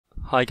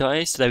Hi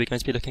guys, today we're going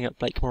to be looking at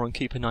Blakemore and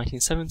Cooper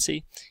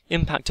 1970,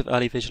 Impact of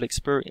Early Visual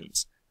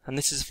Experience, and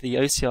this is for the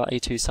OCR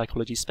A2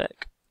 Psychology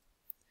spec.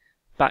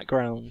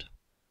 Background.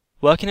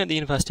 Working at the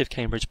University of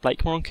Cambridge,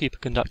 Blakemore and Cooper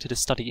conducted a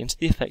study into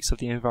the effects of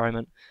the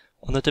environment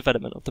on the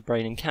development of the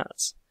brain in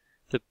cats.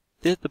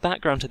 The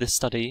background to this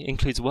study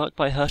includes work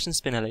by Hirsch and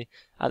Spinelli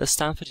at the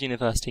Stanford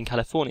University in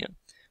California,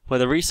 where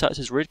the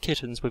researchers rid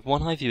kittens with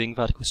one eye viewing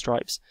vertical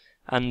stripes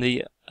and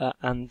the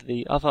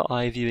other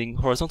eye viewing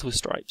horizontal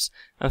stripes,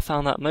 and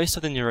found that most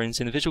of the neurons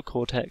in the visual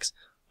cortex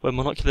were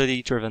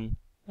monocularly driven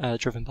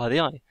by the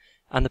eye,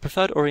 and the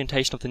preferred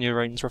orientation of the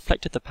neurons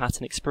reflected the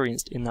pattern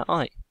experienced in that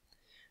eye.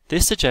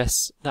 This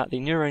suggests that the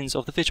neurons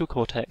of the visual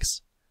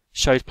cortex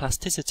showed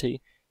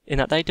plasticity in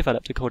that they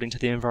developed according to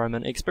the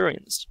environment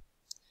experienced.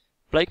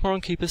 Blakemore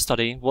and Cooper's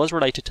study was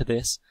related to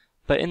this,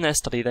 but in their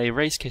study they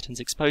raised kittens,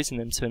 exposing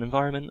them to an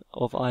environment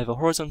of either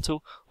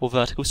horizontal or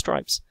vertical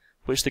stripes,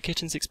 which the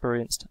kittens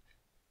experienced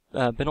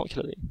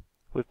binocularly,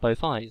 with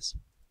both eyes.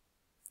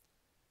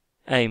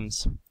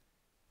 Aims.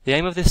 The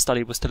aim of this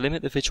study was to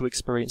limit the visual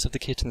experience of the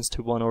kittens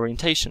to one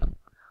orientation,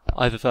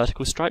 either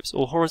vertical stripes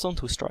or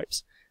horizontal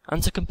stripes,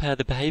 and to compare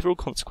the behavioural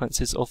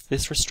consequences of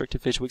this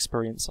restricted visual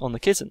experience on the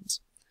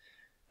kittens.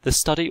 The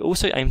study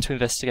also aimed to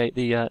investigate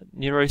the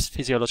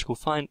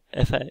neurophysiological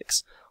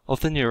effects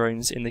of the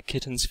neurons in the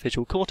kitten's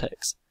visual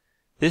cortex.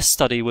 This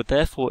study would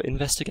therefore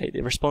investigate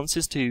the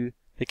responses to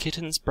the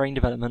kitten's brain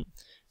development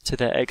to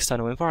their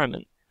external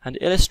environment, and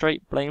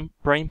illustrate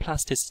brain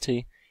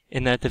plasticity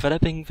in their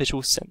developing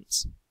visual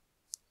sense.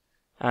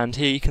 And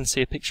here you can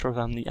see a picture of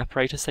the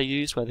apparatus they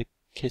used, where the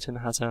kitten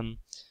has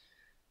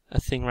a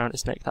thing around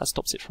its neck that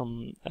stops it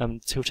from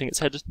tilting its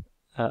head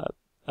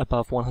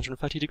above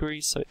 130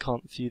 degrees, so it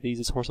can't view these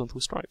as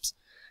horizontal stripes.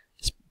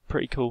 It's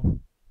pretty cool.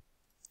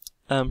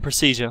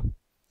 Procedure.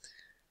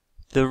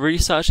 The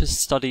researchers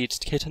studied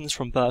kittens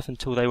from birth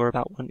until they were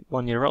about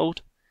 1 year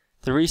old.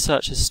 The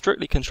researchers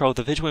strictly controlled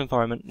the visual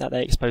environment that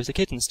they exposed the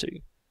kittens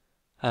to.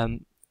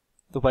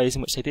 The ways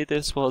in which they did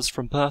this was,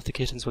 from birth the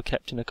kittens were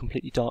kept in a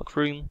completely dark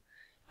room.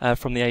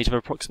 From the age of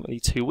approximately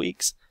 2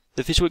 weeks,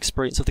 the visual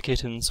experience of the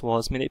kittens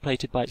was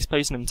manipulated by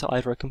exposing them to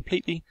either a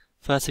completely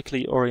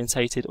vertically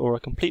orientated or a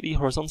completely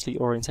horizontally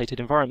orientated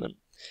environment.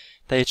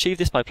 They achieved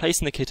this by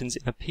placing the kittens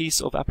in a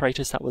piece of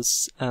apparatus that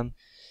was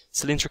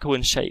cylindrical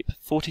in shape,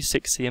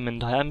 46 cm in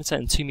diameter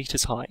and 2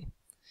 meters high.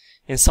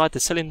 Inside the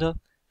cylinder,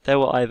 there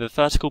were either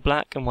vertical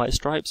black and white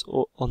stripes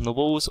on the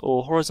walls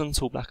or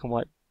horizontal black and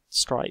white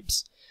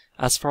stripes,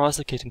 as far as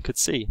the kitten could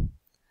see.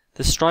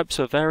 The stripes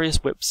were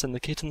various widths, and the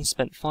kittens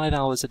spent 5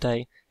 hours a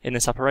day in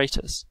this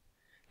apparatus.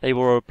 They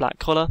wore a black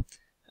collar,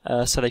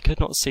 so they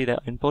could not see their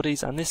own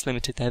bodies, and this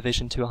limited their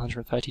vision to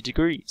 130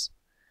 degrees.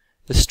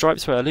 The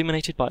stripes were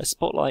illuminated by a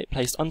spotlight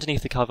placed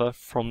underneath the cover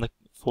for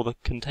the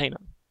container.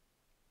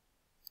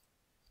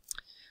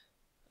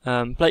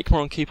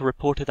 Blakemore and Cooper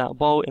reported that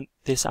while in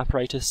this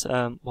apparatus,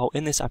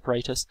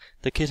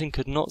 the kitten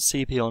could not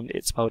see beyond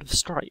its world of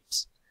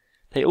stripes.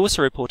 They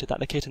also reported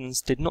that the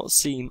kittens did not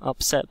seem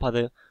upset by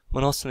the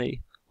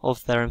monotony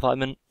of their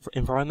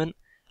environment,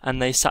 and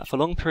they sat for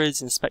long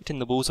periods inspecting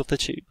the walls of the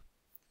tube.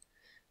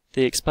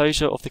 The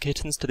exposure of the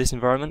kittens to this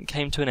environment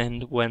came to an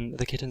end when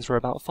the kittens were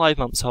about 5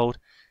 months old,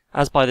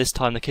 as by this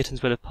time the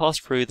kittens would have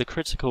passed through the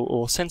critical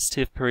or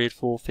sensitive period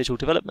for visual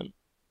development.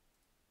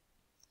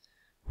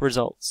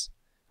 Results.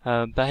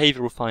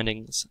 Behavioural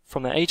findings.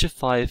 From the age of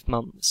 5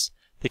 months,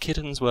 the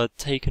kittens were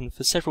taken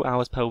for several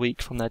hours per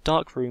week from their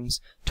dark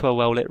rooms to a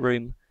well-lit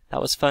room that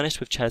was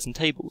furnished with chairs and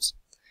tables.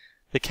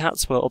 The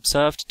cats were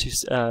observed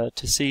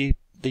to see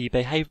the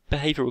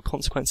behavioural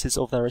consequences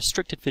of their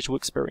restricted visual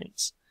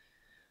experience.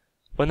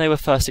 When they were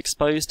first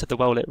exposed to the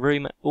well-lit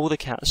room, all the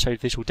cats showed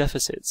visual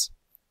deficits.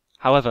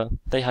 However,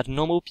 they had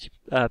normal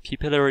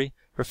pupillary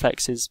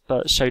reflexes,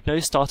 but showed no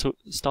startle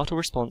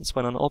response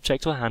when an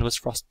object or hand was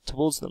thrust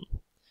towards them.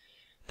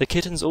 The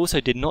kittens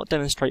also did not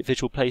demonstrate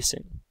visual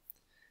placing.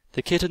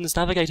 The kittens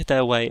navigated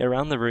their way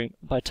around the room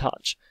by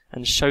touch,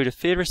 and showed a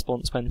fear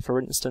response when, for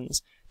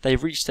instance, they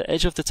reached the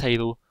edge of the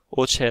table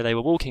or chair they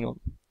were walking on.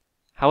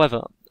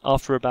 However,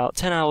 after about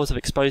 10 hours of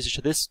exposure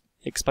to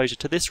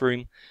this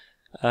room,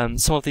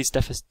 some of these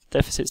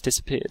deficits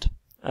disappeared.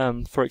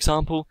 For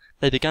example,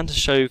 they began to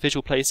show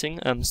visual placing,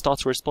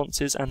 startle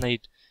responses, and they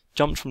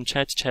jumped from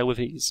chair to chair with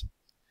ease.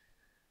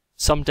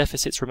 Some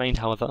deficits remained,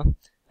 however.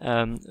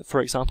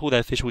 For example,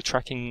 their visual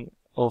tracking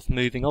of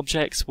moving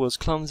objects was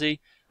clumsy,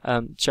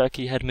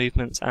 jerky head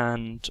movements,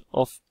 and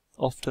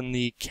often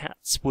the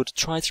cats would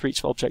try to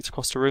reach for objects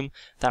across the room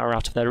that were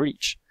out of their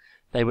reach.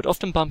 They would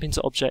often bump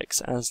into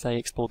objects as they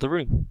explored the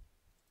room.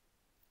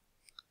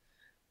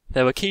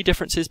 There were key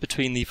differences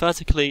between the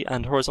vertically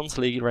and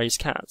horizontally raised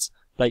cats.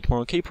 Blakemore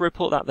and Cooper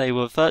report that they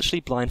were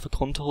virtually blind for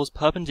contours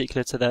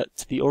perpendicular to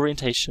the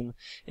orientation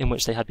in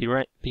which they had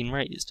been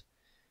raised.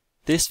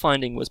 This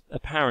finding was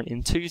apparent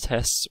in 2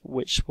 tests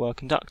which were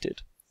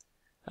conducted.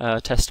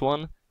 Test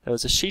 1, there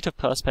was a sheet of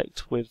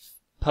perspex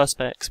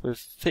with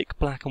thick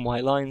black and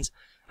white lines,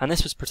 and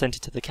this was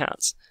presented to the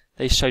cats.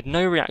 They showed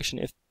no reaction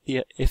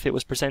if it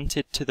was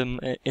presented to them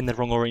in the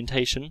wrong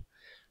orientation.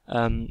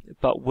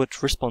 but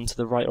would respond to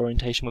the right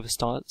orientation with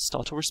a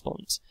startle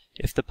response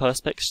if the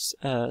perspex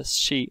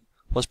sheet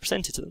was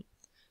presented to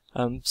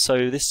them.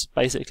 So this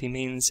basically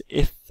means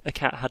if a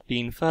cat had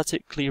been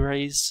vertically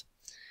raised,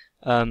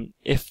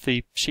 if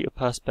the sheet of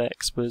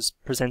perspex was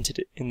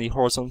presented in the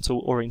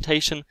horizontal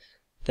orientation,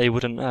 they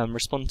wouldn't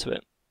respond to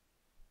it.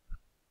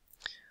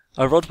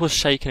 A rod was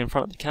shaken in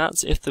front of the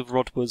cat. If the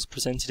rod was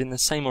presented in the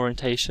same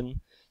orientation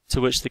to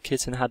which the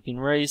kitten had been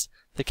raised,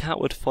 the cat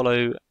would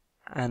follow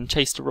and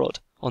chase the rod.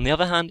 On the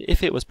other hand,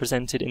 if it was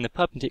presented in the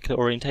perpendicular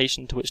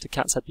orientation to which the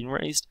cats had been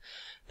raised,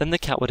 then the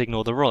cat would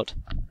ignore the rod.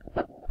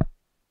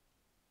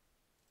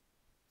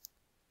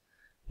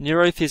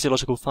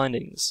 Neurophysiological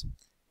findings.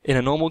 In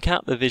a normal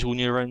cat, the visual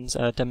neurons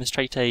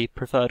demonstrate a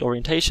preferred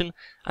orientation,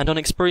 and on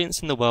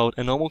experience in the world,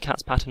 a normal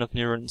cat's pattern of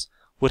neurons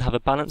would have a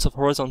balance of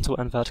horizontal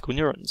and vertical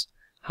neurons.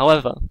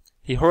 However,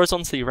 the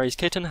horizontally raised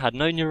kitten had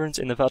no neurons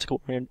in the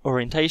vertical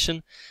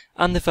orientation,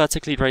 and the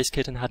vertically raised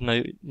kitten had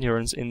no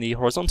neurons in the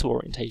horizontal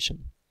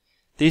orientation.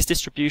 These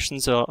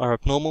distributions are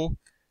abnormal,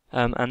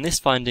 and this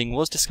finding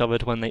was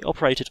discovered when they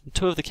operated on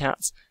 2 of the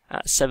cats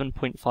at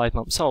 7.5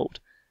 months old.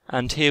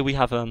 And here we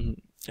have a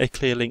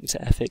clear link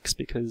to ethics,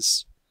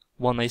 because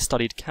one, they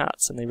studied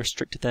cats and they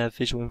restricted their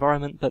visual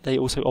environment, but they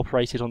also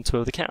operated on 2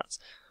 of the cats.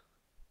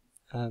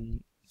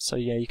 So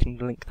yeah, you can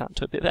link that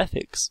to a bit of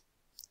ethics.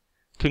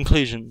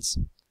 Conclusions.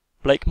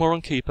 Blakemore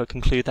and Cooper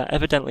conclude that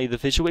evidently the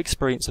visual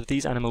experience of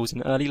these animals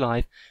in early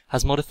life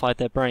has modified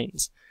their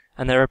brains,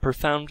 and there are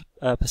profound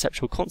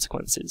perceptual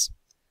consequences.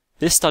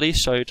 This study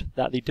showed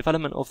that the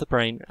development of the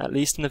brain, at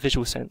least in the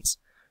visual sense,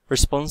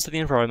 responds to the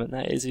environment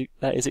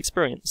that is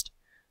experienced.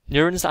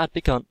 Neurons that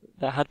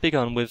had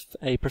begun with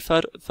a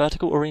preferred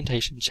vertical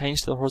orientation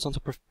changed to the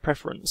horizontal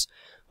preference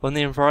when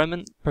the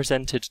environment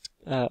presented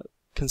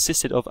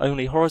consisted of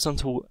only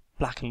horizontal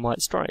black and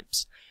white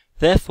stripes.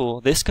 Therefore,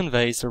 this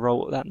conveys the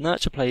role that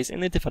nurture plays in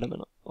the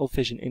development of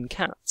vision in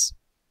cats.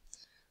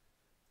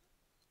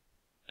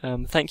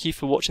 Thank you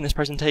for watching this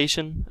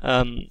presentation.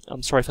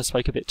 I'm sorry if I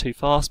spoke a bit too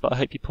fast, but I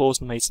hope you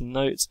paused and made some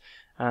notes.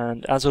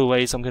 And as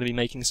always, I'm going to be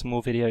making some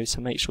more videos,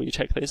 so make sure you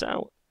check those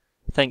out.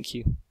 Thank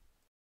you.